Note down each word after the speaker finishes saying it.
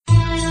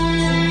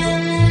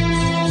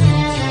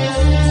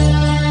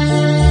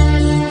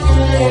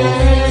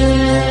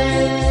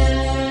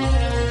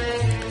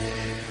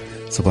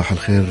Sabah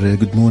al-Khair,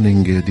 good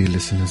morning dear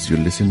listeners. You're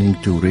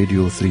listening to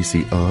Radio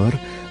 3CR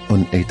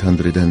on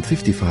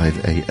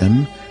 855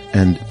 AM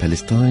and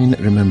Palestine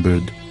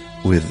Remembered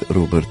with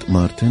Robert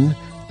Martin,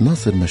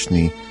 Nasser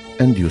Mashni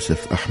and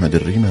Yusuf Ahmed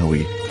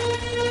al-Rimawi.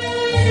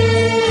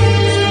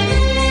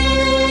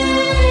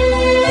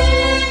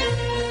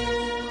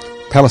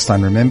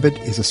 Palestine Remembered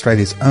is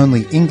Australia's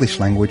only English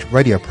language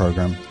radio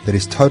program that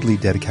is totally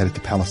dedicated to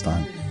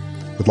Palestine.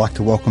 We'd like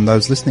to welcome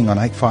those listening on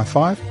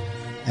 855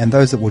 and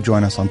those that will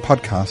join us on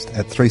podcast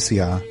at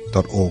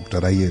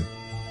 3cr.org.au.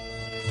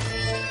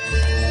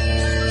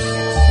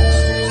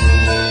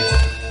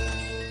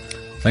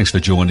 Thanks for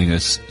joining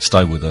us.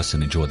 Stay with us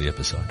and enjoy the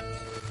episode.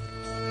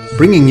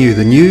 Bringing you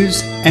the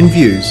news and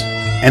views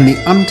and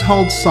the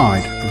untold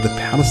side of the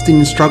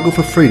Palestinian struggle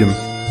for freedom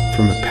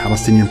from a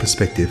Palestinian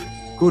perspective.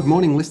 Good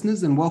morning,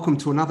 listeners, and welcome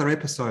to another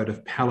episode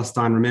of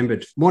Palestine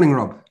Remembered. Morning,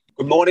 Rob.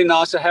 Good morning,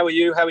 Nasser. How are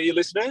you? How are you,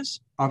 listeners?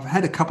 I've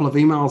had a couple of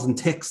emails and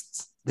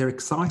texts. They're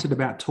excited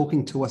about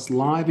talking to us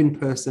live in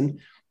person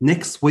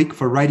next week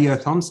for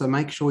Radiothon. So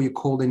make sure you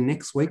call in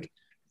next week,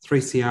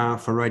 3CR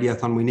for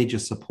Radiothon. We need your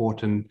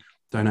support and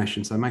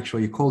donation. So make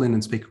sure you call in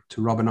and speak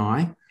to Rob and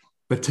I.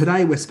 But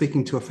today we're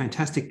speaking to a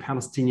fantastic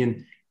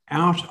Palestinian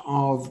out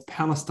of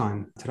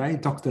Palestine. Today,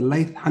 Dr.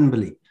 Laith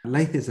Hanbali.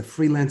 Laith is a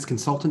freelance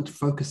consultant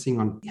focusing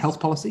on health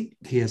policy.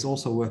 He has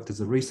also worked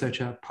as a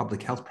researcher,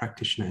 public health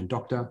practitioner and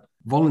doctor,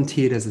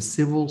 volunteered as a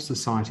civil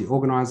society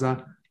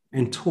organizer,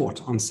 and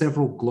taught on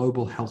several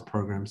global health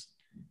programs.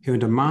 He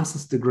earned a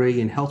master's degree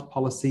in health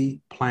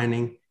policy,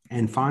 planning,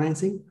 and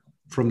financing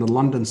from the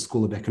London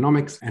School of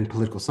Economics and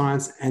Political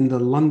Science and the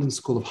London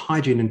School of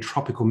Hygiene and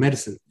Tropical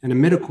Medicine, and a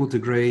medical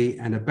degree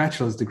and a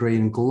bachelor's degree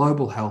in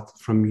global health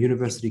from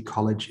University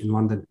College in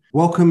London.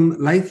 Welcome,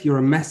 Laith. You're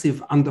a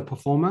massive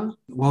underperformer.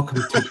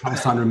 Welcome to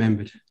Palestine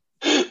Remembered.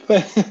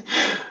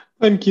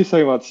 Thank you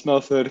so much,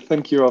 Nasser.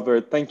 Thank you,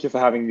 Robert. Thank you for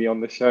having me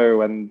on the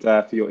show and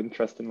for your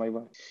interest in my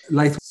work.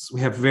 Laith,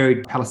 we have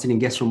very Palestinian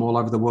guests from all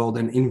over the world,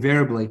 and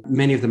invariably,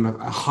 many of them are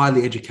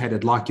highly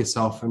educated like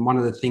yourself. And one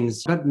of the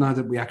things, I don't know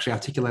that we actually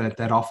articulate it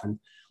that often,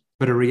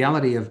 but a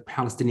reality of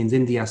Palestinians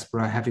in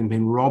diaspora having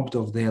been robbed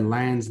of their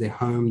lands, their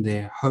home,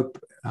 their hope,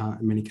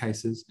 in many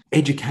cases.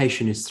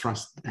 Education is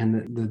thrust,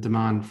 and the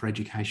demand for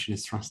education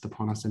is thrust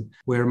upon us. And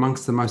we're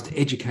amongst the most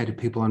educated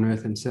people on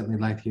earth. And certainly,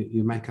 Laith,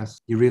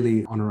 you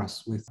really honor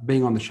us with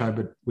being on the show.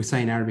 But we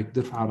say in Arabic,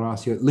 you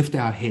lift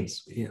our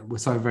heads. We're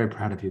so very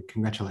proud of you.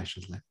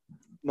 Congratulations, Laith.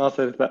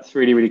 Nasser, that's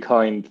really, really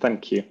kind.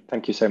 Thank you.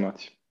 Thank you so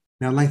much.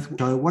 Now, Laith,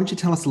 why don't you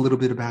tell us a little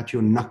bit about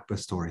your Nakba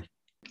story?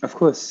 Of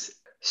course.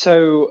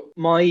 So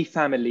my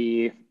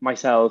family,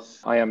 myself,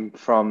 I am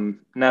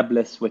from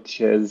Nablus,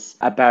 which is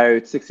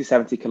about 60,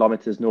 70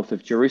 kilometers north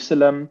of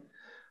Jerusalem.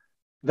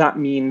 That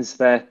means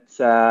that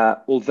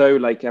although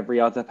like every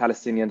other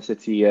Palestinian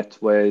city, it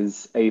played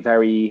a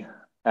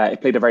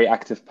very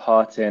active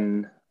part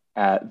in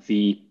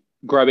the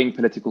growing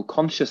political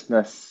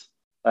consciousness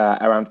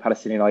around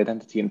Palestinian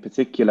identity in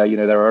particular. You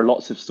know, there are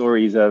lots of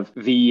stories of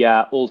the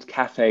old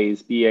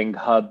cafes being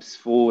hubs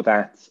for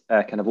that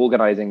kind of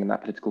organizing and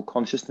that political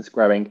consciousness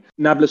growing.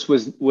 Nablus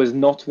was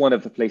not one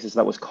of the places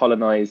that was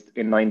colonized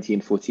in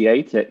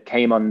 1948. It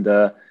came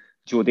under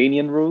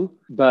Jordanian rule,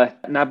 but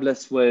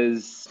Nablus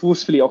was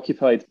forcefully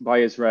occupied by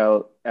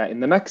Israel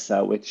in the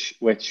Nakba,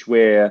 which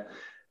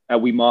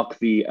we mark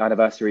the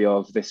anniversary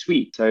of this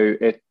week. So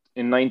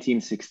in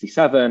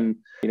 1967,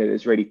 the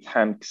Israeli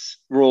tanks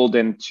rolled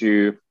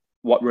into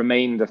what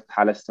remained of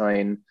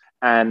Palestine,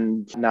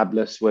 and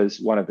Nablus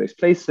was one of those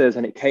places,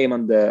 and it came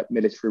under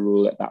military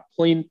rule at that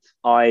point.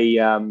 I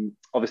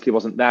obviously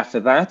wasn't there for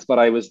that, but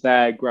I was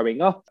there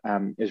growing up.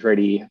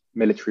 Israeli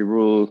military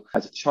rule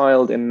as a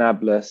child in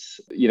Nablus,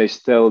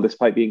 still,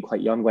 despite being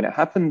quite young when it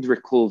happened,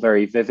 recall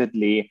very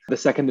vividly the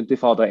Second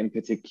Intifada in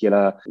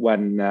particular,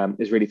 when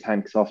Israeli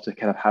tanks, after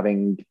kind of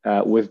having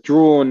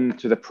withdrawn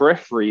to the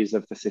peripheries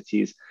of the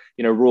cities,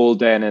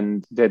 rolled in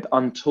and did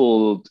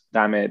untold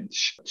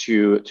damage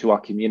to our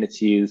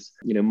communities,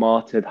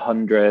 martyred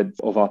hundreds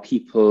of our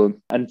people,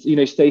 and,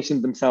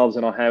 stationed themselves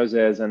in our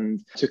houses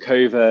and took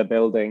over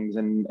buildings,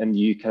 and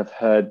you kind of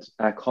heard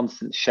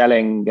constant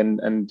shelling,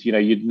 and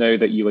you'd know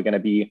that you were going to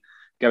be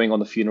going on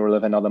the funeral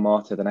of another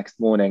martyr the next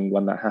morning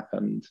when that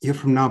happened. You're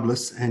from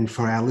Nablus, and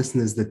for our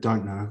listeners that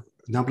don't know,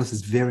 Nablus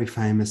is very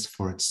famous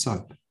for its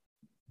soap,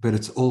 but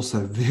it's also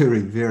very,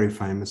 very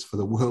famous for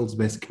the world's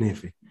best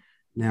knefe.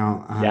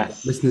 Now,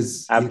 yes,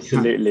 listeners,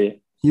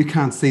 absolutely. You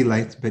can't see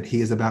Laith, but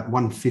he is about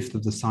 1/5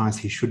 of the size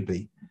he should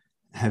be,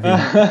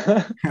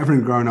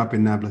 having grown up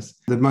in Nablus.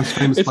 The most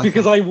famous. It's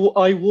because I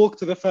walked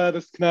to the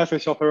furthest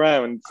knafe shop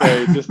around,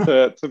 so just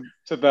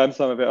to burn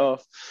some of it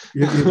off.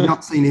 You've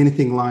not seen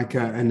anything like a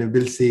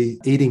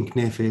Nabilsi eating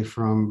knefe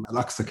from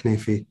Al-Aqsa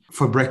Knefe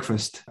for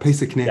breakfast. A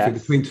piece of knefe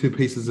between two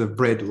pieces of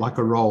bread, like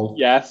a roll.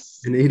 Yes.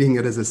 And eating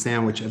it as a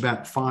sandwich,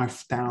 about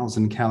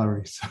 5,000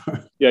 calories. So,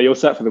 yeah, you're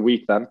set for the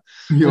week then.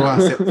 You are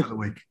set for the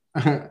week.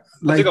 I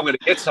think I'm going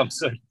to get some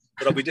soon,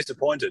 but I'll be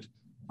disappointed.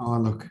 Oh,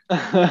 look,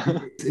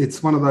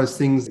 it's one of those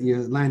things.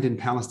 You land in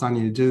Palestine,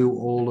 you do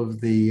all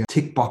of the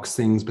tick box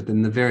things, but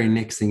then the very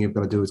next thing you've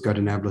got to do is go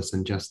to Nablus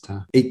and just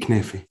eat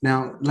knefi.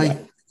 Now,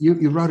 Laith,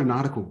 you wrote an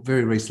article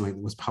very recently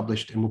that was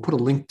published, and we'll put a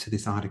link to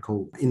this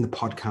article in the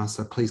podcast,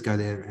 so please go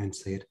there and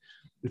see it.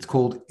 It's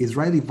called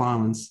Israeli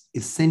Violence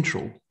is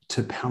Central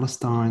to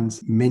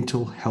Palestine's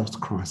Mental Health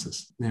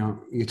Crisis.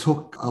 Now, you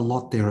talk a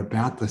lot there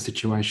about the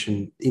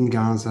situation in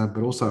Gaza,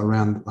 but also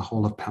around the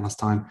whole of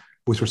Palestine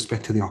with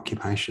respect to the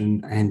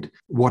occupation and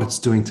what it's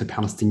doing to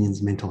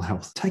Palestinians' mental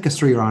health. Take us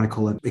through your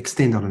article and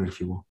extend on it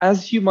if you will.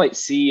 As you might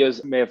see,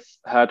 as you may have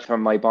heard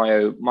from my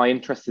bio, my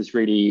interest is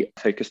really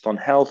focused on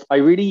health. I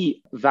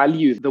really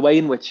value the way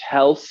in which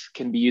health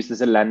can be used as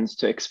a lens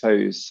to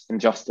expose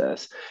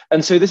injustice.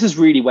 And so this is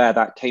really where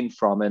that came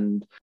from.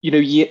 And, you know,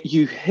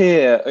 you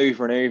hear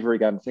over and over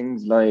again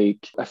things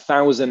like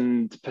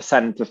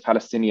 1,000% of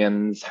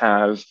Palestinians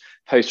have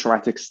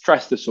post-traumatic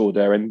stress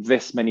disorder, and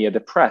this many are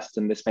depressed,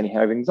 and this many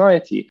have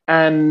anxiety.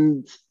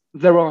 And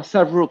there are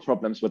several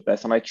problems with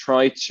this, and I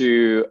try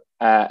to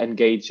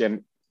engage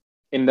in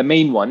the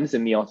main ones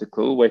in the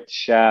article,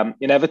 which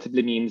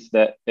inevitably means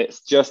that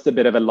it's just a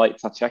bit of a light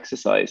touch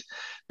exercise.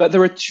 But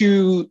there are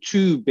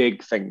two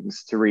big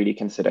things to really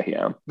consider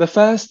here. The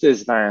first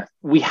is that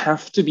we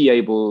have to be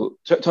able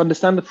to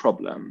understand the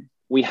problem.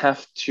 We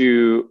have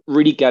to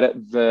really get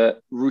at the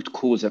root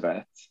cause of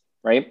it.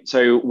 Right.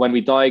 So when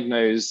we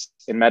diagnose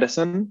in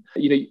medicine,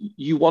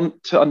 you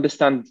want to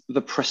understand the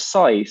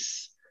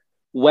precise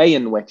way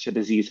in which a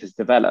disease has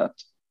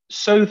developed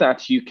so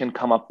that you can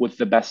come up with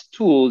the best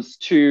tools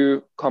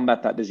to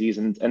combat that disease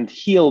and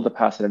heal the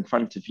person in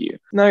front of you.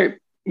 Now,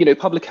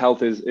 public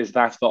health is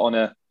that, but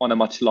on a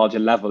much larger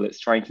level. It's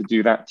trying to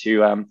do that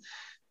to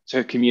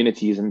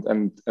communities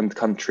and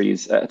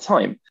countries at a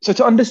time. So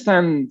to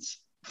understand,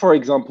 for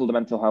example, the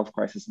mental health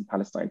crisis in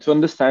Palestine, to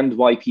understand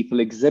why people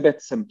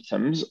exhibit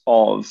symptoms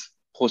of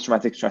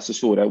post-traumatic stress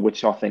disorder,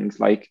 which are things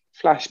like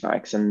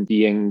flashbacks and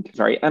being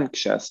very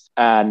anxious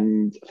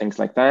and things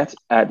like that,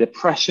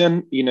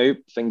 depression,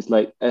 things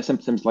like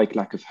symptoms like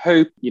lack of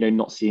hope,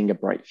 not seeing a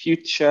bright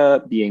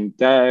future, being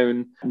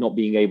down, not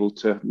being able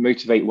to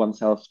motivate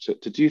oneself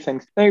to do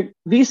things. Now,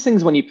 these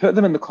things, when you put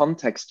them in the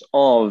context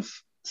of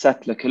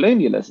settler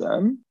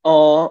colonialism,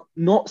 are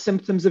not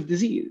symptoms of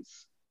disease.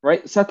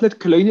 Right? Settler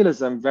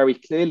colonialism very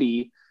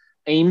clearly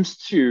aims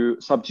to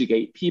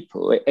subjugate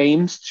people. It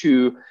aims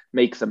to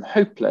make them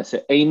hopeless.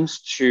 It aims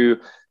to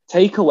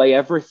take away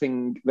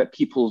everything that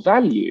people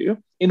value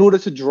in order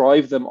to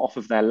drive them off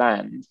of their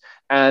land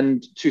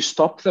and to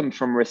stop them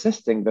from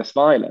resisting this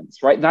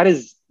violence, right? That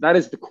is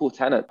the core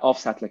tenet of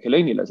settler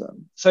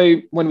colonialism. So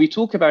when we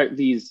talk about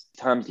these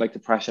terms like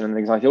depression and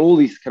anxiety, all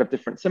these kind of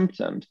different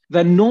symptoms,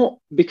 they're not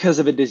because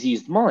of a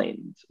diseased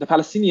mind. The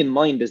Palestinian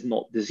mind is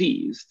not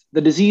diseased.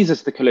 The disease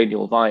is the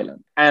colonial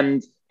violence.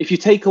 And if you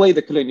take away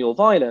the colonial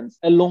violence,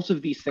 a lot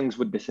of these things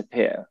would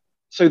disappear.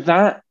 So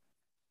that's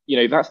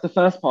the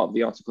first part of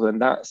the article,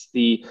 and that's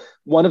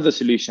one of the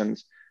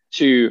solutions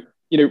to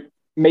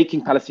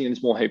making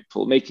Palestinians more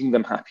hopeful, making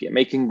them happier,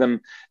 making them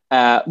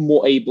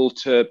more able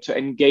to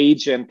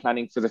engage in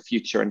planning for the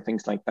future and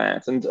things like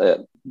that. And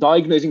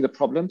diagnosing the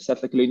problem,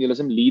 settler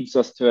colonialism, leads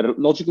us to a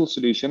logical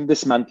solution,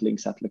 dismantling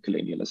settler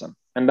colonialism.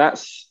 And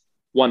that's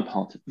one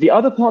part. The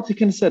other part to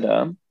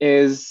consider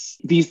is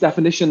these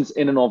definitions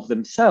in and of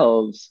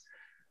themselves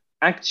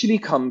actually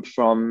come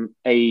from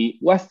a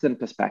Western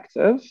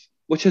perspective,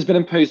 which has been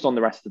imposed on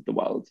the rest of the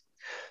world.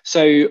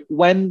 So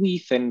when we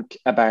think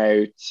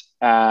about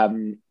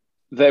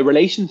the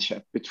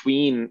relationship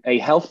between a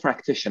health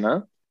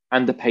practitioner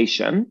and the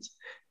patient,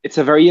 it's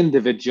a very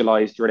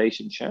individualized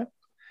relationship.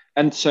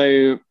 And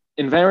so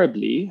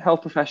invariably,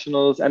 health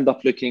professionals end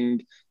up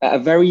looking at a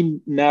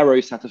very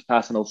narrow set of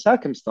personal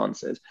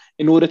circumstances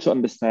in order to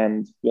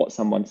understand what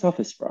someone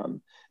suffers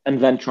from, and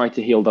then try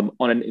to heal them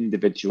on an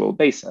individual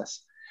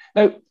basis.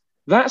 Now,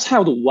 that's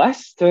how the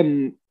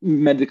Western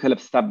medical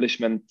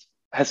establishment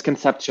has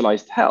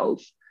conceptualized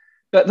health.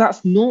 But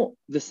that's not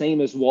the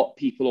same as what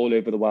people all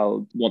over the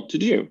world want to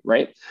do,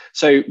 right?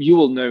 So you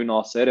will know,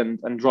 Nasser,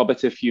 and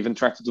Robert, if you've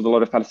interacted with a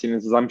lot of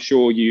Palestinians, as I'm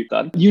sure you've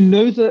done, you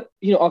know that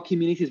our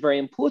community is very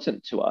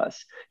important to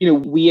us.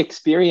 We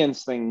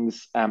experience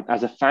things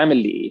as a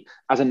family,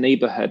 as a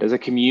neighborhood, as a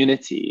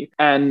community,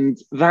 and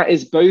that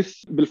is both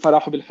bil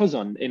farah bil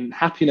huzn, in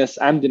happiness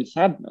and in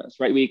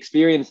sadness, right? We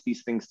experience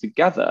these things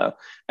together,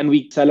 and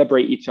we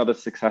celebrate each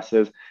other's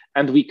successes,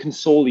 and we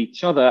console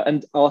each other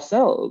and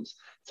ourselves.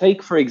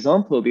 Take, for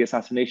example, the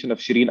assassination of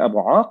Shireen Abu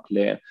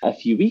Akleh a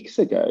few weeks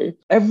ago.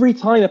 Every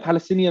time a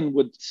Palestinian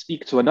would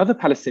speak to another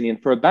Palestinian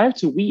for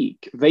about a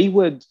week, they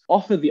would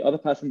offer the other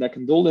person their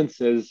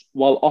condolences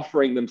while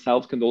offering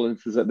themselves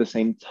condolences at the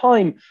same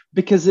time,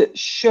 because it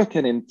shook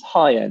an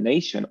entire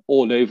nation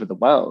all over the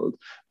world,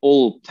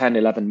 all 10,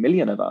 11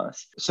 million of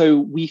us.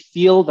 So we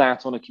feel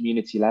that on a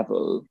community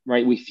level,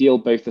 right? We feel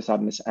both the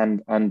sadness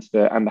and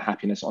the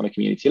happiness on a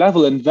community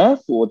level. And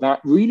therefore, that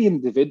really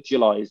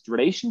individualized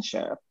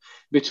relationship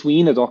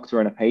between a doctor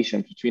and a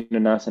patient, between a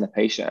nurse and a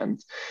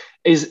patient,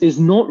 is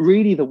not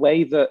really the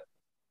way that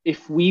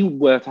if we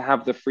were to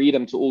have the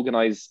freedom to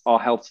organize our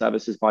health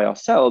services by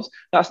ourselves,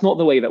 that's not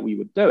the way that we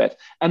would do it.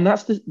 And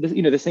that's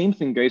the same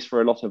thing goes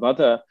for a lot of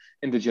other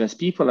Indigenous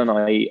people. And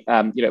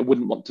I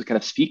wouldn't want to kind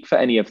of speak for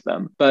any of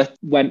them. But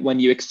when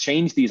you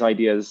exchange these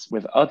ideas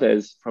with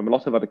others from a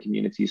lot of other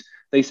communities,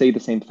 they say the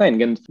same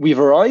thing. And we've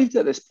arrived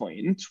at this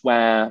point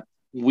where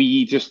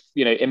we just,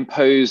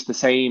 impose the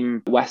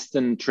same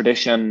Western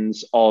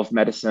traditions of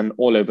medicine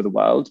all over the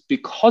world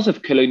because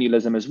of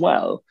colonialism as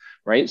well,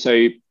 right?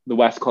 So the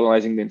West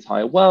colonizing the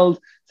entire world,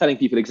 telling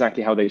people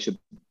exactly how they should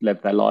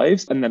live their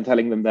lives, and then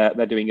telling them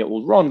they're doing it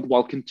all wrong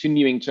while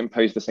continuing to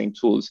impose the same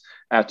tools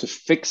to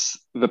fix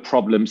the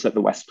problems that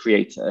the West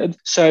created.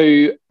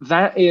 So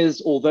that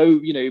is,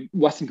 although,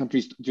 Western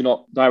countries do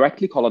not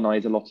directly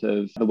colonize a lot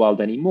of the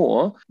world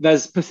anymore,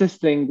 there's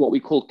persisting what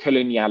we call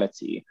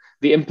coloniality,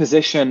 the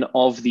imposition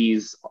of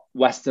these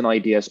Western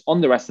ideas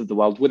on the rest of the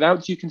world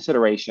without due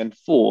consideration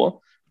for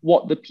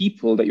what the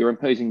people that you're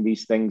imposing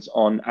these things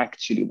on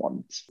actually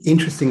want.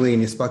 Interestingly,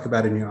 and you spoke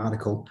about in your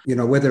article,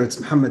 whether it's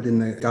Mohammed in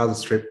the Gaza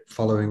Strip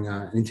following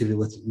an interview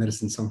with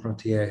Médecins Sans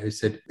Frontières, who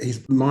said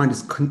his mind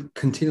is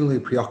continually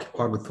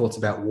preoccupied with thoughts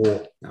about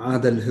war.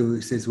 Adel,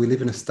 who says we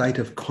live in a state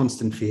of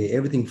constant fear.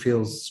 Everything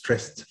feels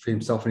stressed for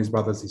himself and his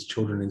brothers, his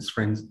children, and his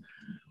friends.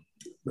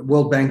 The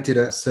World Bank did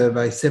a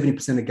survey.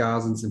 70% of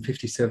Gazans and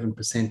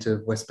 57%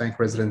 of West Bank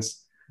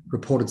residents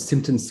reported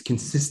symptoms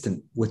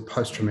consistent with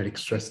post-traumatic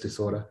stress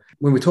disorder.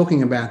 When we're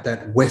talking about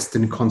that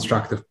Western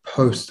construct of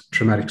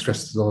post-traumatic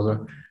stress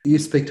disorder, you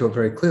speak to it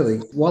very clearly.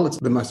 While it's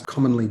the most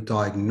commonly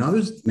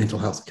diagnosed mental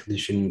health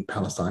condition in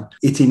Palestine,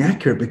 it's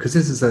inaccurate because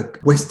this is a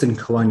Western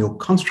colonial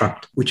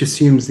construct which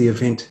assumes the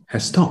event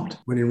has stopped.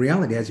 When in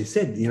reality, as you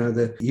said,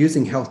 the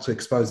using health to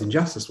expose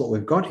injustice, what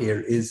we've got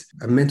here is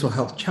a mental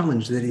health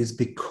challenge that is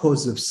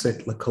because of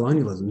settler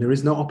colonialism. There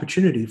is no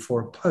opportunity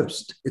for a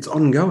post. It's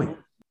ongoing.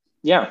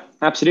 Yeah,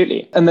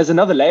 absolutely. And there's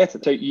another layer to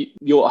it. So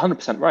you're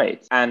 100%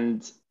 right.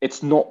 And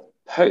it's not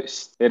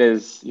post. It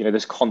is,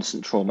 this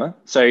constant trauma.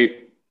 So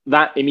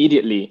that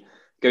immediately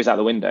goes out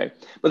the window.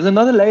 But there's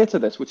another layer to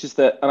this, which is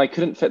that, and I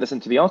couldn't fit this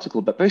into the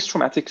article, but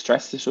post-traumatic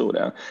stress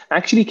disorder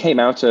actually came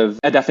out of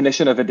a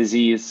definition of a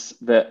disease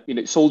that,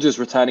 soldiers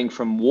returning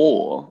from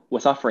war were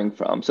suffering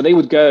from. So they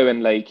would go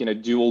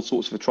and do all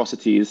sorts of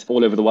atrocities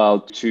all over the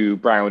world to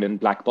brown and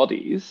black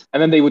bodies.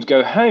 And then they would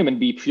go home and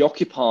be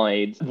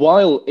preoccupied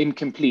while in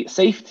complete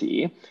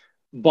safety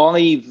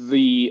by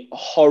the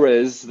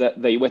horrors that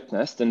they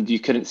witnessed. And you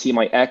couldn't see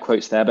my air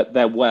quotes there, but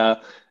there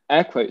were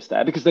air quotes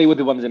there because they were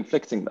the ones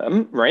inflicting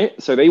them, right?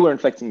 So they were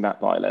inflicting that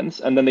violence,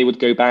 and then they would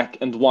go back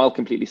and, while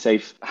completely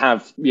safe,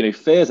 have,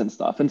 fears and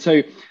stuff. And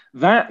so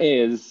that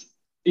is,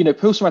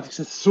 post-traumatic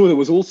stress disorder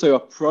was also a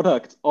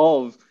product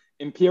of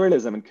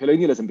imperialism and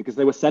colonialism because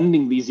they were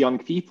sending these young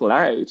people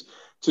out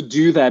to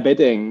do their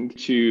bidding,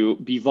 to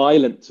be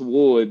violent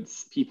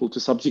towards people, to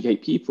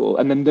subjugate people.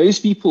 And then those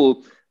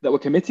people that were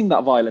committing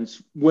that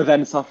violence were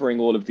then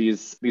suffering all of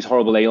these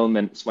horrible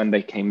ailments when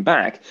they came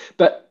back.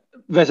 But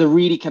there's a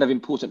really kind of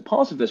important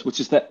part of this, which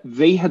is that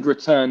they had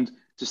returned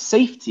to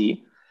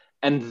safety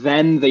and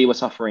then they were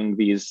suffering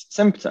these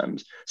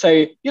symptoms.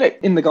 So,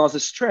 in the Gaza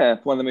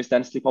Strip, one of the most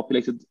densely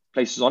populated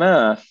places on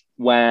earth,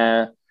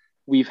 where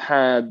we've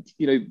had,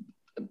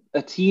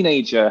 a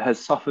teenager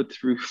has suffered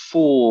through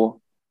 4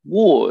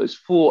 wars,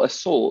 4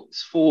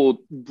 assaults, 4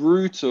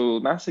 brutal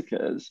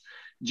massacres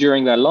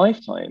during their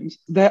lifetimes,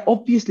 they're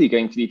obviously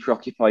going to be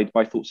preoccupied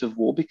by thoughts of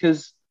war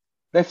because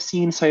they've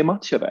seen so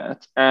much of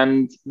it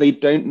and they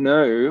don't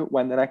know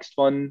when the next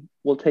one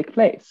will take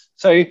place.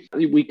 So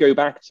we go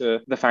back to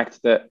the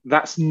fact that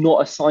that's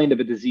not a sign of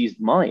a diseased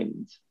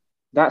mind.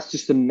 That's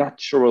just a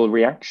natural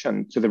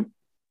reaction to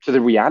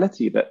the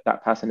reality that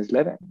that person is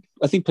living.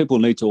 I think people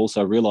need to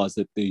also realise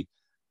that the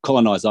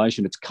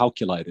colonisation, it's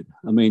calculated.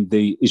 I mean,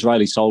 the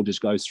Israeli soldiers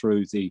go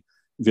through the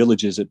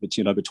villages at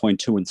between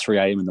 2 and 3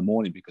 a.m. in the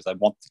morning because they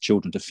want the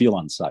children to feel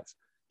unsafe.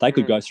 They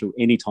could go through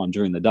any time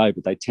during the day,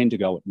 but they tend to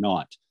go at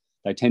night.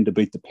 They tend to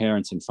beat the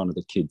parents in front of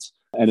the kids.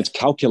 And it's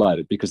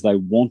calculated because they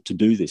want to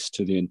do this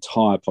to the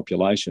entire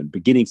population,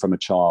 beginning from a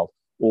child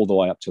all the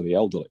way up to the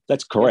elderly.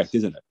 That's correct,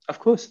 yes. Isn't it? Of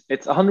course,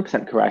 it's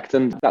 100% correct.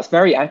 And that's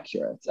very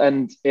accurate.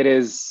 And it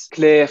is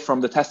clear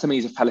from the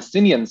testimonies of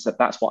Palestinians that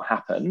that's what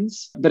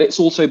happens. But it's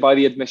also by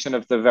the admission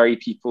of the very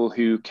people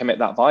who commit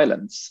that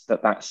violence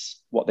that that's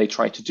what they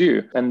try to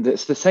do. And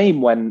it's the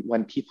same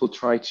when people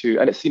try to,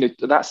 and it's,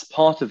 that's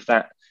part of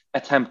that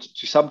attempt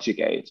to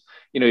subjugate,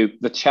 the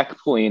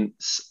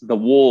checkpoints, the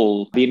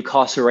wall, the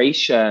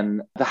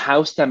incarceration, the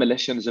house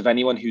demolitions of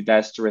anyone who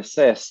dares to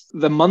resist,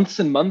 the months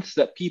and months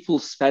that people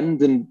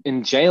spend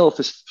in jail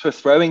for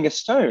throwing a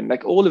stone,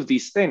 like all of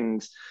these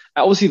things.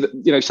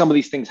 Obviously, some of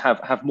these things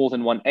have more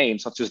than one aim,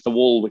 such as the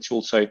wall, which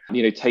also,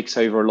 takes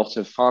over a lot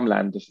of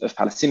farmland of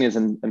Palestinians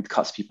and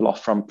cuts people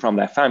off from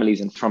their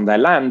families and from their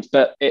land.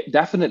 But it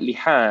definitely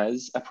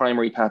has a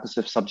primary purpose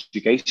of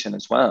subjugation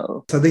as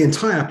well. So the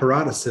entire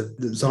apparatus of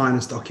the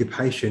Zionist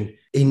occupation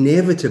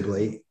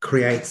inevitably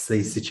creates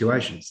these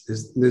situations.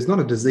 There's not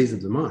a disease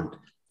of the mind.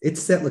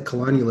 It's settler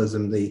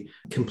colonialism, the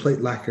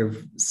complete lack of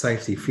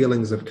safety,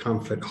 feelings of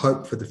comfort,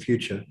 hope for the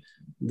future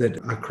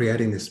that are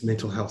creating this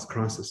mental health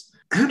crisis.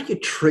 How do you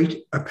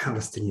treat a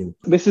Palestinian?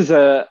 This is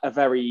a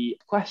very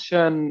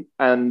question,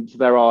 and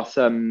there are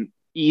some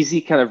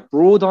easy kind of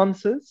broad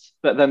answers,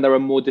 but then there are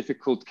more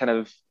difficult kind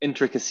of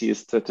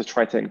intricacies to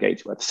try to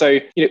engage with. So,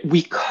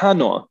 we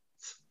cannot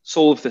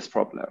solve this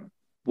problem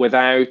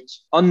without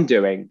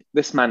undoing,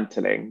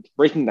 dismantling,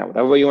 breaking down,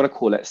 whatever you want to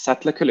call it,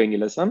 settler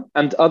colonialism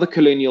and other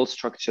colonial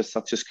structures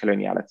such as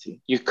coloniality.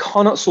 You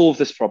cannot solve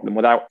this problem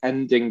without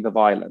ending the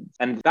violence.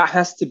 And that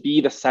has to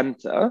be the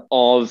center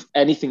of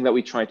anything that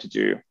we try to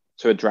do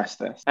to address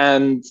this.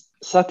 And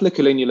settler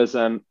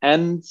colonialism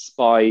ends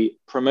by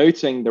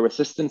promoting the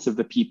resistance of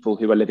the people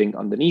who are living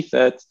underneath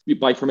it,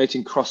 by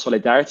promoting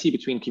cross-solidarity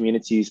between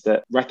communities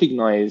that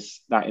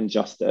recognize that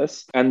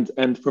injustice, and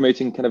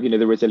promoting kind of,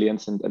 the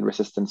resilience and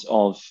resistance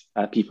of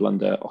people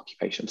under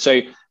occupation.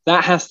 So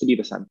that has to be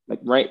the center,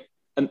 right?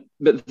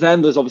 But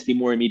then there's obviously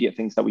more immediate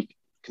things that we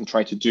can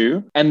try to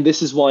do. And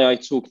this is why I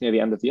talk near the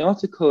end of the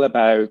article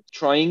about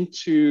trying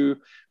to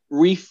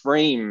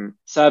reframe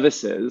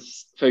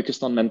services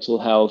focused on mental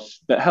health,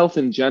 but health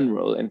in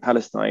general in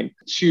Palestine,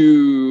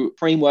 to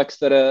frameworks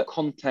that are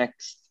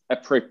context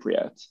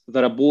appropriate,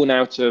 that are born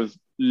out of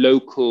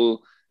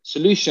local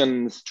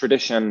solutions,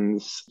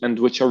 traditions, and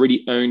which are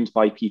really owned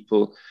by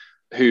people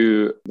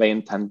who they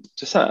intend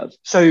to serve.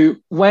 So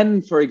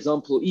when, for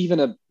example, even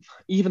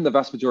the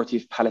vast majority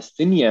of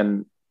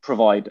Palestinian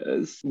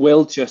providers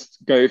will just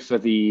go for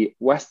the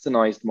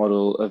westernized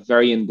model of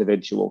very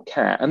individual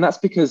care. And that's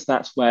because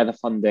that's where the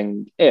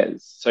funding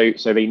is. So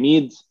they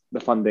need the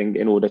funding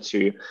in order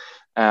to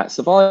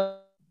survive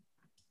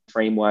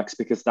frameworks,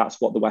 because that's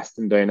what the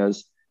Western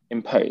donors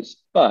impose.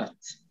 But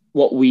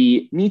what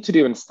we need to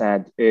do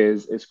instead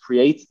is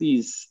create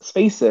these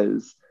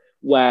spaces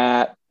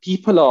where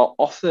people are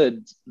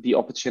offered the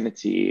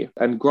opportunity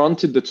and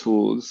granted the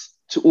tools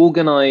to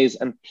organize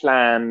and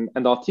plan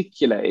and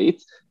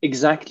articulate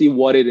exactly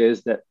what it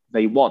is that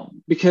they want.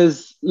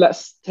 Because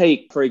let's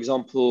take, for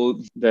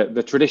example,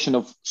 the tradition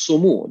of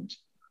Sumud.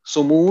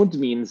 Sumud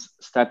means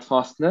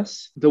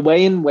steadfastness. The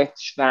way in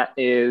which that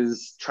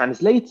is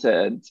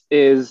translated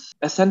is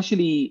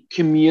essentially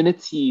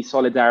community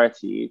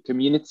solidarity,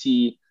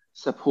 community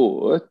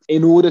support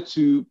in order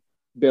to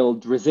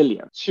build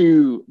resilience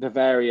to the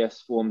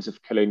various forms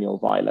of colonial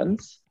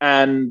violence.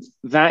 And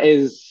that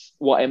is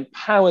what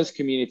empowers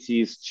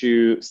communities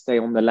to stay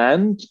on the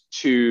land,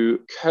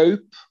 to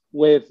cope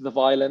with the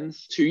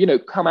violence, to,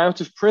 come out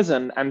of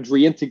prison and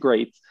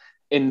reintegrate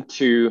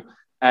into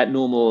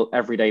normal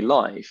everyday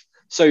life.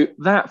 So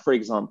that, for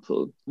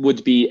example,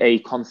 would be a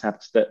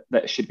concept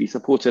that should be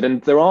supported.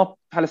 And there are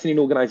Palestinian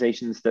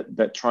organizations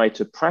that try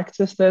to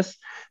practice this,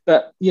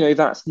 but,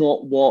 that's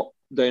not what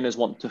donors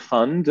want to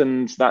fund,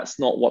 and that's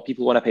not what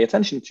people want to pay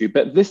attention to.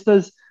 But this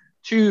does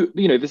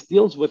this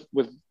deals with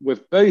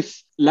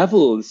both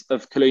levels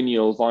of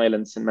colonial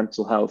violence and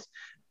mental health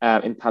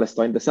in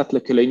Palestine, the settler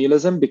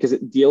colonialism, because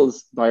it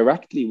deals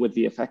directly with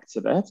the effects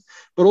of it,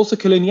 but also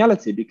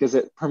coloniality, because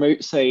it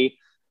promotes a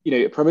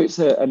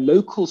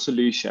local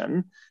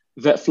solution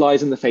that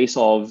flies in the face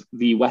of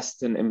the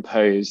Western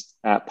imposed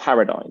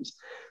paradigms.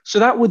 So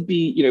that would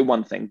be,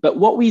 one thing. But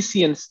what we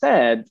see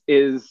instead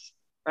is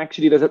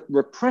actually there's a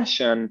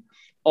repression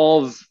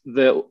of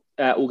the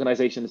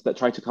organizations that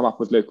try to come up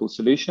with local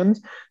solutions.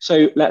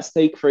 So let's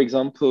take, for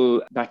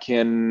example, back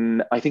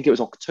in, I think it was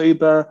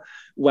October,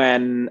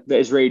 when the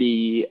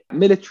Israeli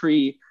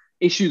military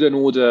issued an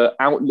order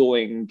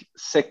outlawing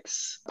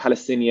 6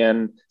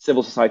 Palestinian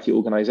civil society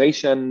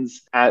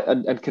organizations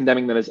and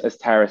condemning them as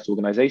terrorist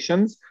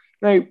organizations.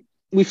 Now,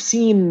 we've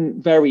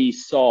seen very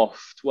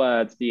soft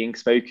words being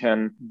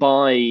spoken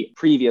by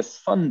previous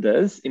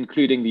funders,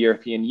 including the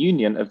European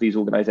Union, of these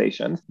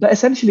organizations, but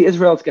essentially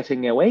Israel's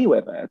getting away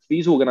with it.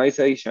 These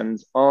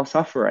organizations are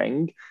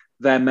suffering.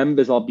 Their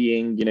members are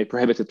being,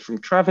 prohibited from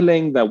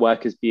traveling. Their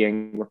work is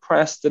being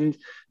repressed. And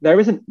there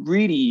isn't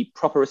really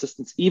proper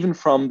assistance, even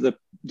from the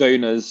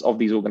donors of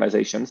these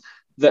organizations,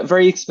 that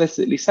very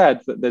explicitly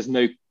said that there's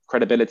no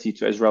credibility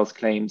to Israel's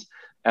claims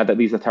that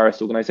these are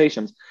terrorist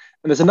organizations.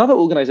 And there's another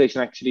organization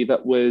actually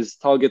that was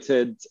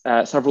targeted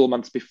several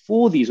months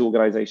before these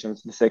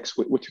organizations, the 6,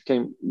 which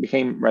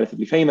became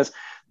relatively famous,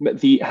 but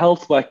the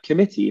Health Work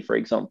Committee, for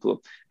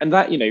example. And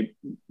that,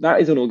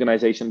 that is an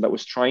organization that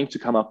was trying to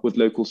come up with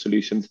local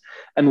solutions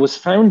and was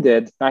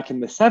founded back in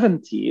the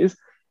 70s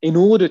in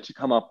order to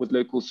come up with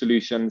local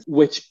solutions,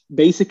 which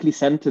basically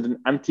centered an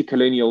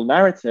anti-colonial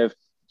narrative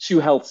to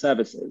health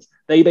services.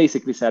 They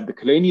basically said the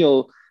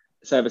colonial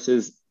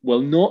services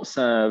will not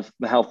serve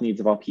the health needs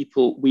of our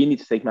people. We need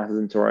to take matters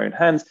into our own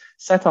hands,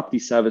 set up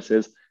these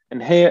services.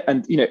 And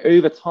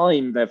over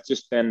time, they've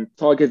just been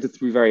targeted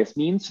through various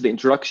means. So the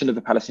introduction of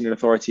the Palestinian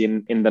Authority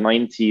in the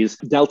 90s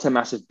dealt a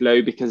massive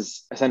blow,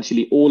 because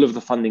essentially all of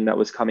the funding that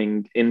was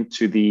coming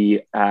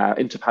into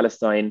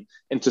Palestine,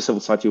 into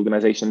civil society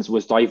organizations,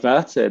 was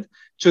diverted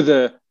to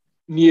the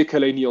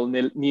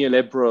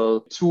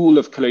neoliberal tool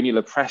of colonial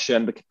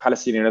oppression, the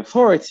Palestinian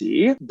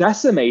Authority,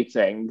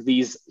 decimating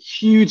these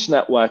huge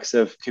networks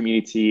of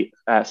community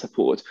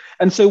support.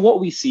 And so what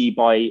we see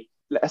by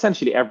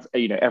essentially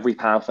every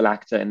powerful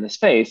actor in the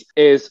space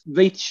is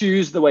they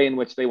choose the way in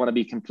which they want to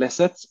be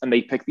complicit, and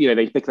they pick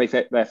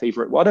their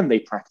favorite one and they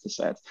practice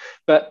it.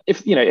 But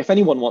if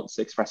anyone wants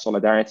to express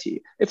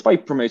solidarity, it's by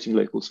promoting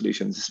local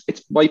solutions.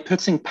 It's by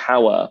putting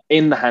power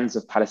in the hands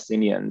of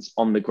Palestinians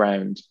on the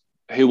ground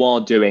who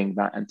are doing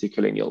that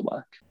anti-colonial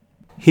work.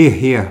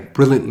 Here,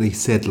 brilliantly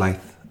said,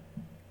 Laith.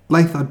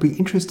 Laith, I'd be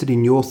interested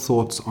in your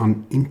thoughts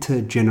on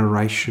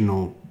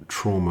intergenerational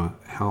trauma,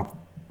 how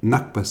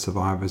Nakba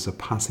survivors are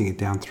passing it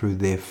down through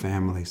their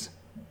families.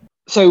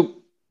 So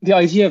the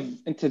idea of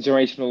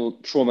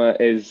intergenerational trauma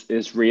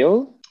is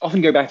real. I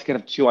often go back to kind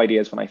of two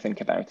ideas when I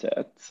think about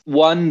it.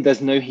 One,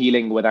 there's no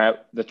healing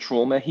without the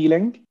trauma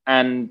healing.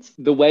 And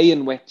the way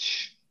in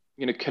which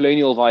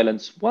colonial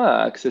violence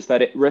works is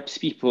that it rips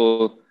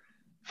people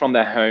from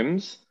their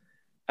homes,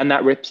 and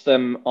that rips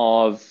them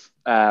out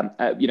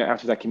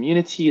of their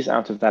communities,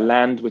 out of their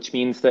land, which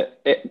means that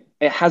it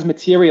has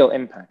material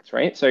impact,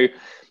 right? So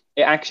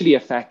it actually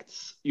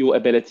affects your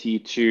ability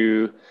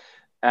to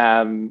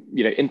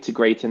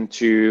integrate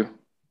into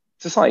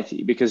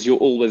society, because you're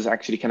always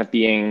actually kind of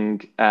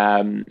being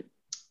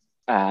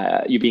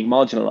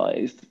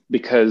marginalized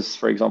because,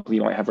 for example,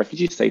 you might have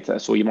refugee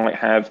status, or you might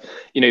have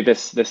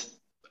this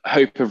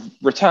hope of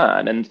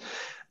return,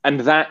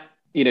 and that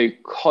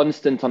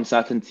constant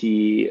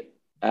uncertainty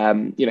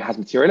has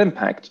material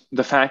impact.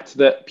 The fact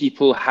that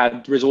people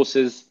had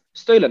resources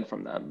stolen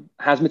from them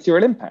has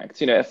material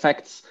impact. It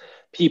affects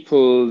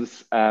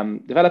people's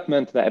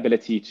development, their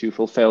ability to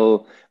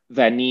fulfill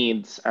their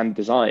needs and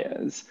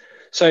desires.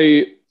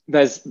 So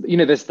there's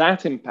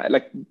that impact,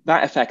 like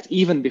that effect,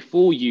 even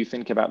before you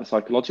think about the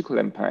psychological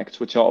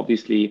impacts, which are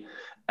obviously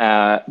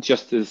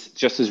just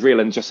as real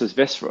and just as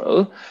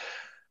visceral.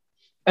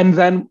 And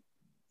then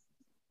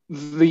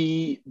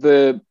the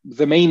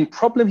main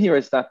problem here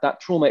is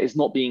that trauma is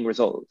not being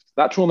resolved.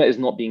 That trauma is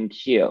not being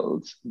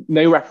healed.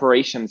 No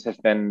reparations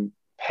have been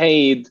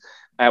paid.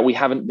 We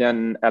haven't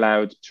been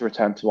allowed to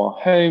return to our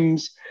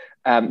homes.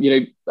 A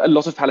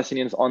lot of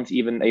Palestinians aren't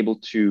even able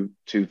to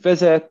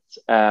visit.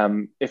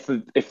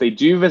 If they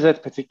do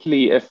visit,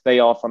 particularly if they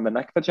are from the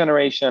Nakba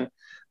generation,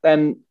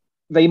 then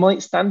they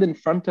might stand in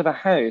front of a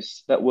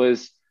house that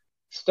was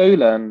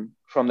stolen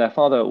from their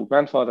father or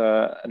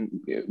grandfather, and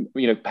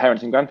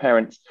parents and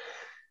grandparents,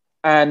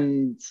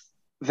 and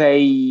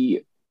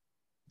they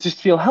just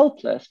feel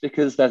helpless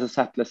because there's a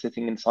settler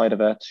sitting inside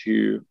of it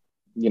who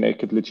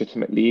could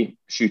legitimately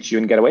shoot you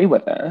and get away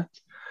with it.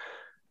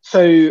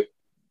 So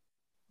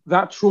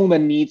that trauma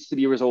needs to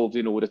be resolved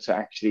in order to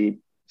actually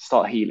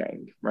start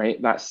healing,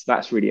 right?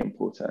 That's really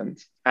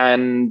important.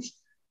 And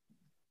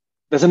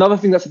there's another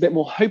thing that's a bit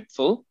more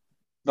hopeful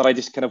that I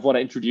just kind of want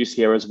to introduce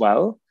here as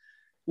well,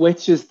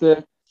 which is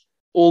that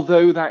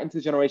although that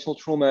intergenerational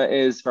trauma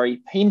is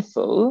very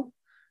painful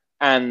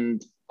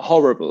and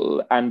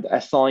horrible and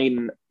a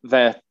sign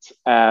that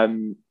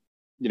the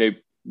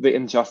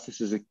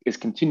injustice is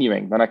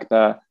continuing, the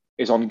Nakba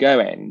is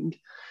ongoing,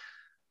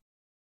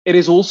 it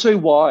is also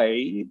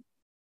why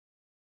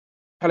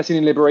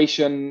Palestinian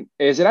liberation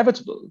is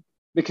inevitable,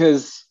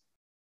 because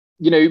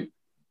we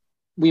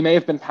may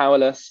have been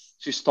powerless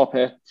to stop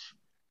it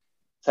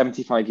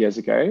 75 years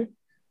ago,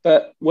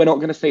 but we're not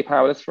going to stay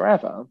powerless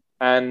forever.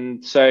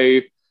 And so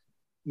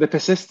the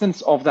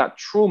persistence of that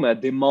trauma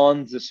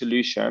demands a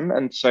solution.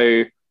 And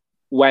so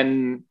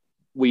when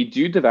we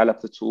do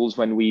develop the tools,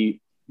 when we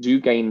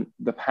do gain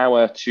the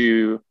power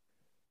to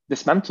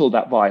dismantle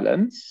that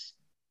violence,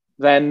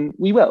 then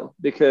we will,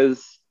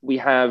 because we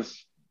have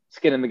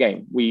skin in the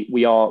game.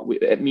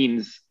 It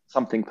means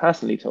something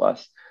personally to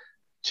us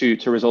to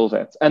resolve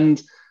it.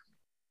 And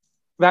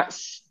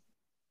that's,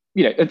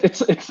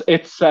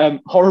 it's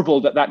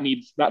horrible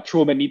that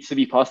trauma needs to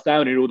be passed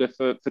down in order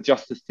for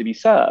justice to be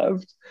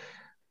served,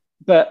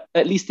 but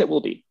at least it will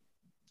be.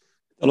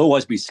 There'll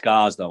always be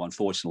scars, though,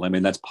 unfortunately. I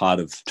mean, that's part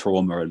of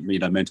trauma,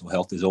 and mental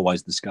health. There's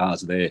always the scars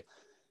there,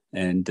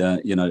 and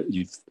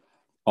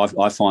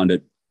I find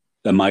it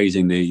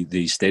amazing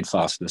the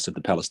steadfastness of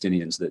the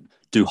Palestinians that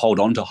do hold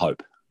on to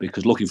hope,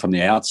 because looking from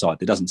the outside,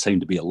 there doesn't seem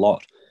to be a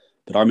lot.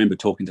 But I remember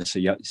talking to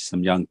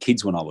some young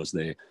kids when I was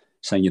there,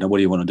 saying, what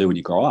do you want to do when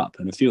you grow up?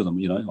 And a few of them,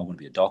 I want to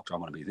be a doctor, I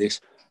want to be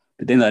this.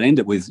 But then they'd end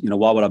it with,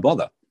 why would I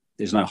bother?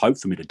 There's no hope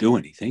for me to do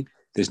anything.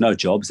 There's no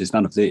jobs. There's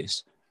none of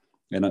this.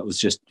 And it was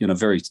just,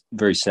 very,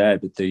 very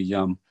sad. But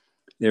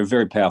they're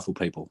very powerful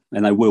people,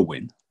 and they will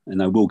win, and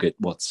they will get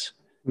what's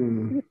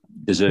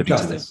deserving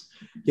justice. to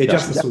them. Yeah,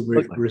 justice will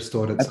be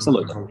restored at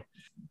Absolutely. some point.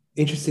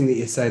 Interesting that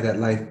you say that,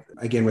 Laith.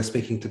 Again, we're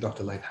speaking to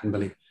Dr. Laith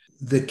Hanbali.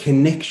 The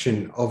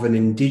connection of an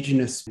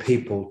indigenous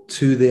people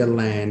to their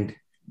land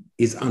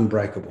is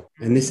unbreakable.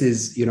 And this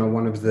is,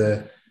 one of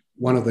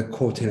the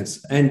core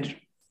tenets. And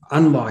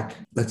unlike,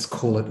 let's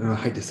call it, and I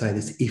hate to say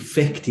this,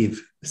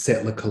 effective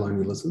settler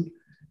colonialism,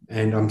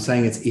 and I'm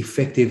saying it's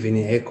effective in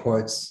air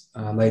quotes,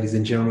 ladies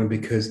and gentlemen,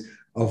 because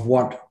of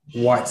what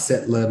white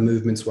settler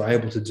movements were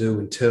able to do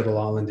in Turtle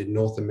Island in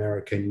North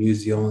America, New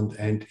Zealand,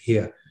 and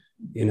here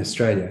in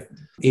Australia.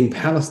 In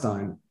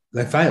Palestine,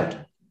 they failed.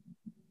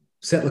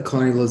 Settler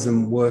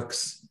colonialism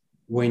works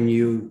when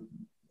you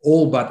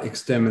all but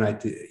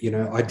exterminate,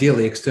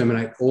 ideally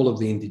exterminate all of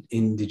the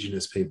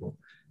indigenous people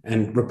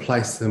and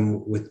replace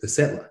them with the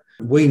settler.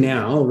 We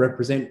now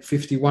represent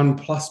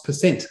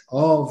 51+%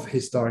 of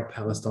historic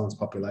Palestine's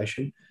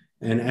population.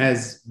 And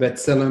as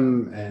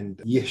B'Tselem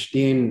and Yesh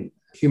Din,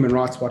 Human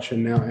Rights Watch,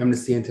 and now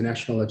Amnesty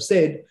International have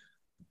said,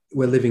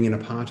 we're living in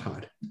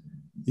apartheid.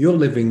 You're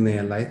living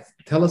there, Laith.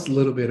 Tell us a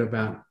little bit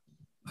about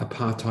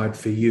apartheid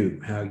for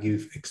you, how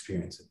you've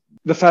experienced it.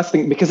 The first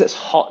thing, because it's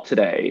hot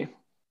today,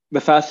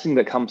 the first thing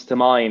that comes to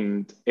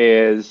mind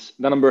is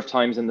the number of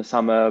times in the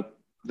summer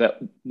that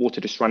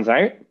water just runs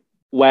out.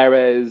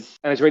 Whereas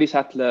an Israeli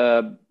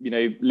settler,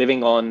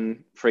 living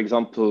on, for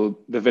example,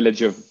 the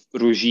village of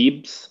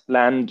Rujib's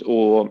land,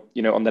 or,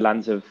 on the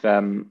lands of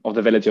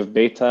the village of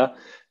Beta,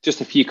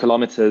 just a few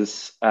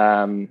kilometers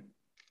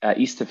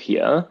east of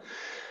here,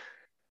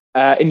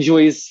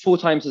 enjoys 4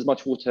 times as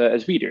much water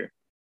as we do,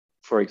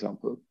 for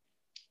example.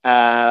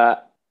 I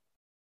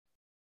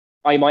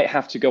might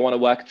have to go on a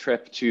work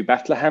trip to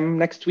Bethlehem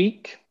next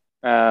week.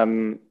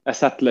 A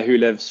settler who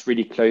lives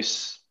really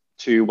close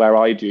to where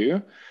I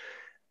do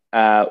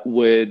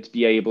would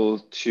be able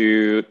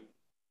to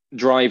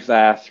drive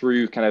there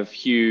through kind of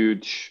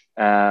huge,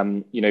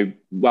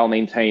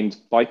 well-maintained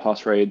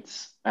bypass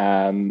roads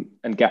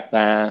and get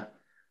there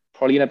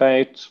probably in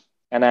about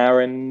an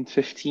hour and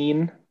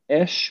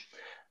 15-ish.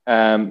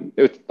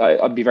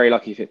 I'd be very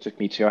lucky if it took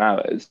me 2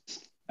 hours.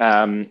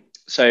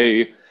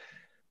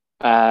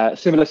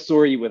 Similar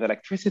story with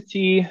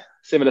electricity,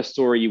 similar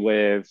story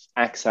with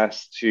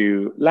access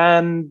to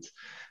land.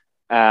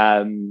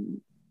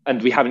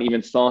 And we haven't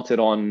even started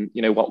on,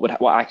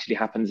 what actually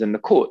happens in the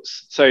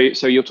courts. So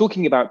you're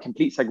talking about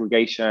complete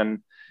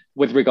segregation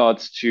with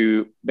regards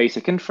to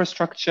basic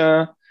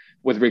infrastructure,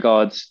 with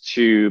regards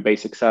to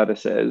basic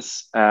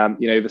services.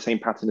 The same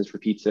pattern is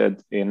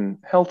repeated in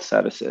health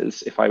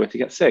services. If I were to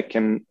get sick,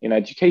 in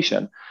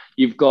education,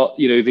 you've got,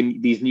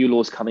 these new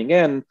laws coming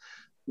in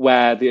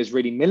where the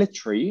Israeli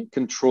military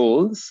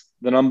controls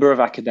the number of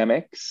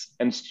academics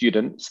and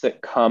students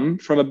that come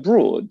from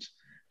abroad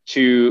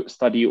to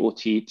study or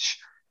teach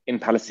in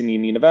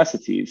Palestinian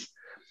universities.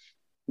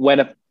 When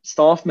a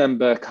staff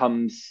member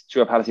comes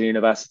to a Palestinian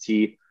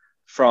university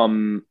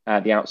from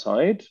the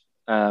outside,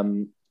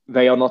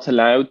 they are not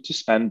allowed to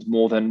spend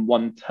more than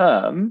 1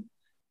 term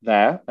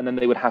there, and then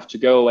they would have to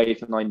go away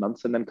for 9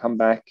 months and then come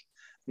back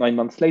 9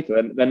 months later,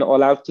 and they're not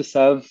allowed to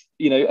serve,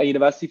 a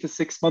university for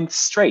 6 months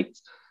straight.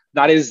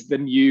 That is the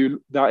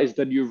new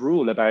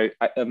rule about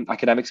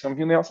academics coming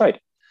from the outside.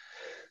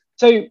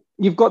 So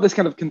you've got this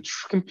kind of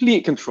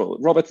complete control.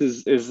 Robert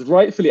is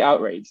rightfully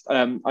outraged.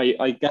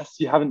 I guess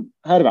you haven't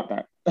heard about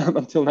that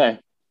until now.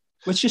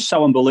 Well, it's just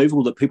so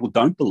unbelievable that people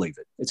don't believe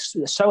it. It's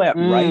so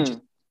outrageous.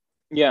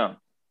 Yeah.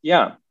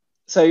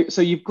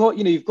 So you've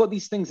got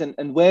these things,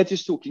 and we're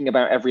just talking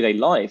about everyday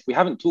life. We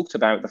haven't talked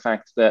about the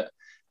fact that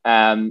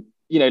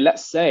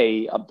let's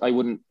say I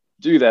wouldn't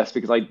do this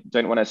because I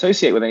don't want to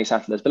associate with any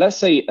settlers, but let's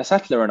say a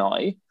settler and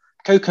I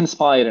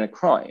co-conspired in a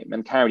crime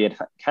and carried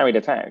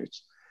it out.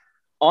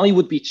 I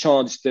would be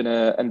charged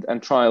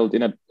and trialed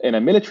in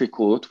a military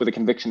court with a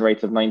conviction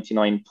rate of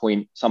 99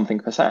 point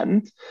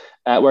something%,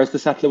 whereas the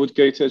settler would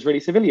go to Israeli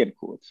civilian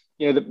court.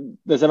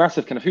 There's a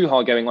massive kind of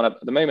hoo-ha going on at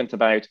the moment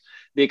about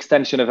the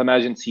extension of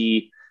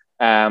emergency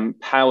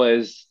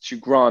powers to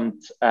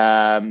grant,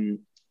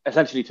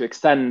 essentially to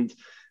extend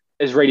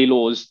Israeli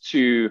laws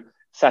to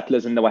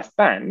settlers in the West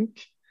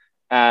Bank.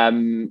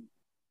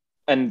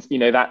 And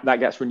that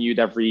gets renewed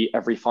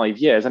every 5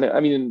 years.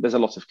 And there's a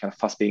lot of kind of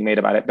fuss being made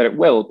about it, but it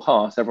will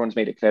pass. Everyone's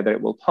made it clear that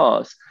it will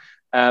pass.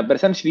 But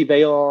essentially,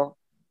 they are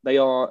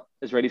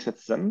Israeli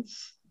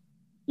citizens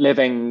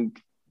living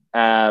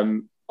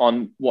on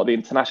what the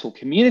international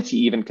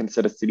community even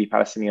considers to be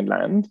Palestinian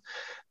land.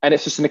 And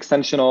it's just an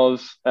extension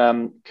of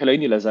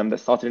colonialism that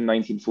started in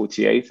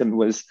 1948 and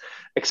was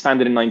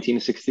expanded in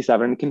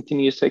 1967 and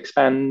continues to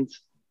expand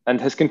and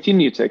has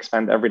continued to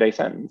expand every day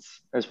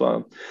since as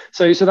well.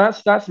 So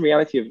that's the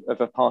reality of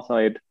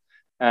apartheid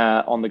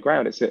on the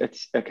ground.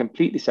 It's a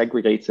completely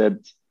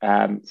segregated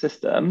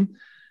system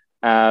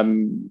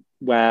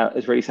where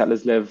Israeli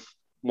settlers live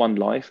one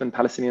life and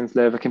Palestinians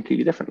live a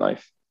completely different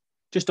life.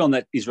 Just on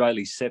that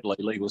Israeli settler,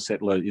 illegal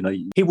settler,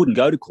 he wouldn't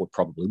go to court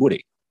probably, would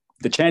he?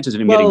 The chances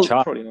of him getting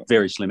charged are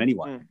very slim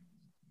anyway.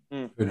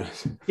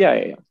 Yeah.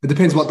 It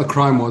depends what the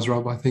crime was,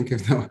 Rob. I think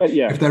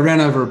if they ran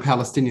over a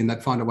Palestinian,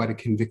 they'd find a way to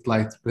convict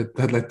Laith, but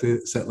they'd let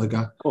the settler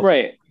go.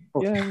 Right.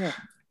 Yeah.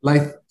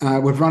 Laith,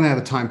 we've run out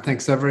of time.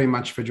 Thanks so very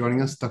much for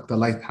joining us, Dr.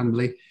 Laith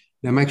Hundley.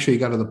 Now, make sure you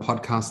go to the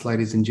podcast,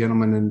 ladies and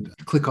gentlemen, and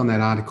click on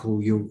that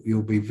article.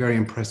 You'll be very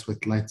impressed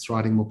with Laith's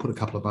writing. We'll put a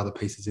couple of other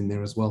pieces in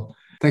there as well.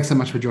 Thanks so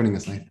much for joining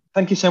us, Laith.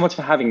 Thank you so much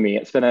for having me.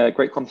 It's been a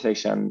great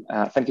conversation.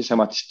 Thank you so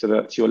much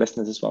to your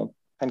listeners as well.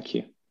 Thank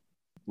you.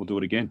 We'll do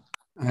it again.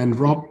 And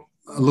Rob,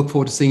 I look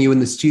forward to seeing you in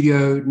the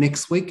studio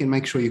next week, and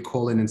make sure you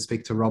call in and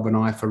speak to Rob and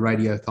I for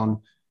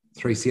Radiothon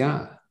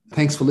 3CR.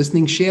 Thanks for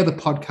listening. Share the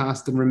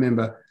podcast, and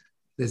remember,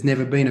 there's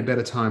never been a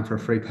better time for a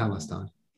free Palestine.